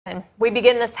We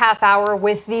begin this half hour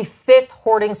with the fifth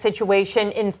hoarding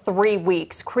situation in 3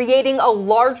 weeks, creating a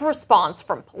large response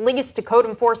from police to code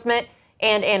enforcement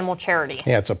and animal charity.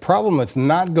 Yeah, it's a problem that's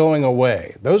not going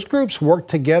away. Those groups worked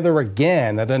together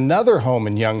again at another home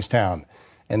in Youngstown,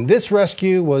 and this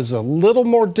rescue was a little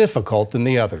more difficult than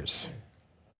the others.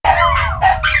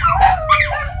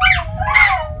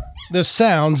 The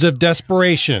sounds of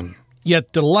desperation,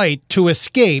 yet delight to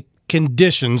escape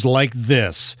conditions like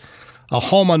this. A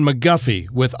home on McGuffey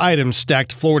with items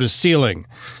stacked floor to ceiling.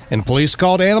 And police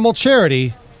called animal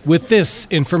charity with this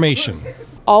information.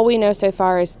 All we know so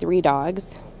far is 3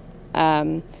 dogs,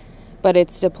 but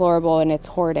it's deplorable and it's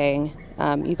hoarding.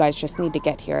 You guys just need to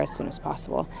get here as soon as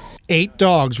possible. 8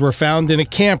 dogs were found in a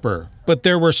camper, but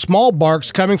there were small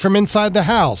barks coming from inside the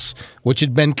house, which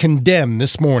had been condemned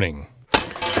this morning.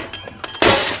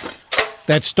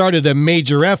 That started a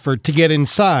major effort to get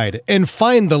inside and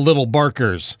find the little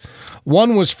barkers.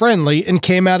 One was friendly and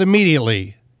came out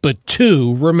immediately, but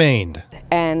 2 remained.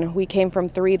 And we came from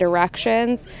 3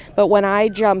 directions, but when I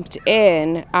jumped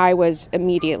in, I was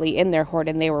immediately in their hoard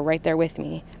and they were right there with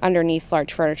me underneath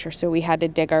large furniture, so we had to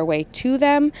dig our way to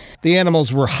them. The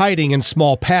animals were hiding in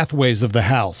small pathways of the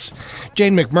house.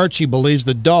 Jane McMurtry believes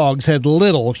the dogs had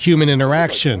little human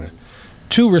interaction.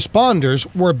 2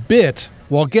 responders were bit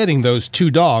while getting those 2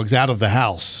 dogs out of the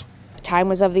house. Time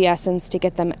was of the essence to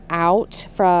get them out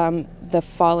from the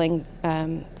falling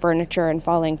furniture and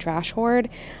falling trash hoard.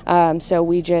 So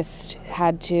we just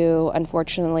had to,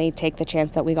 unfortunately, take the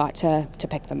chance that we got to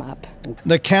pick them up.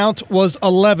 The count was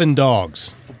 11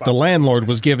 dogs. The landlord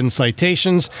was given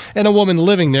citations, and a woman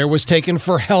living there was taken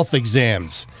for health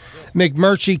exams.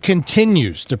 McMurtry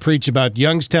continues to preach about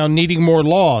Youngstown needing more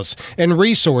laws and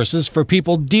resources for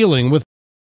people dealing with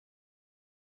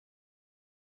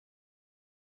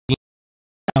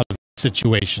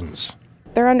situations.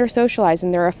 They're under-socialized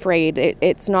and they're afraid.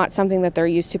 It's not something that they're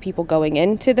used to, people going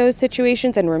into those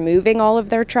situations and removing all of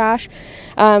their trash.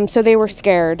 So they were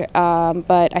scared,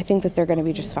 but I think that they're going to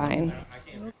be just fine.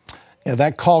 Yeah,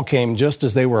 that call came just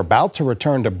as they were about to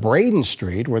return to Braden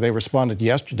Street, where they responded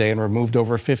yesterday and removed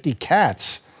over 50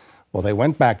 cats. Well, they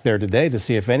went back there today to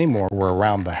see if any more were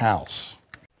around the house.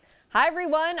 Hi,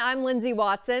 everyone. I'm Lindsay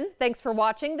Watson. Thanks for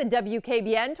watching the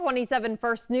WKBN 27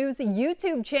 First News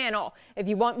YouTube channel. If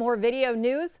you want more video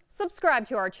news, subscribe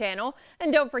to our channel.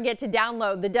 And don't forget to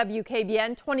download the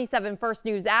WKBN 27 First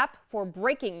News app for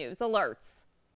breaking news alerts.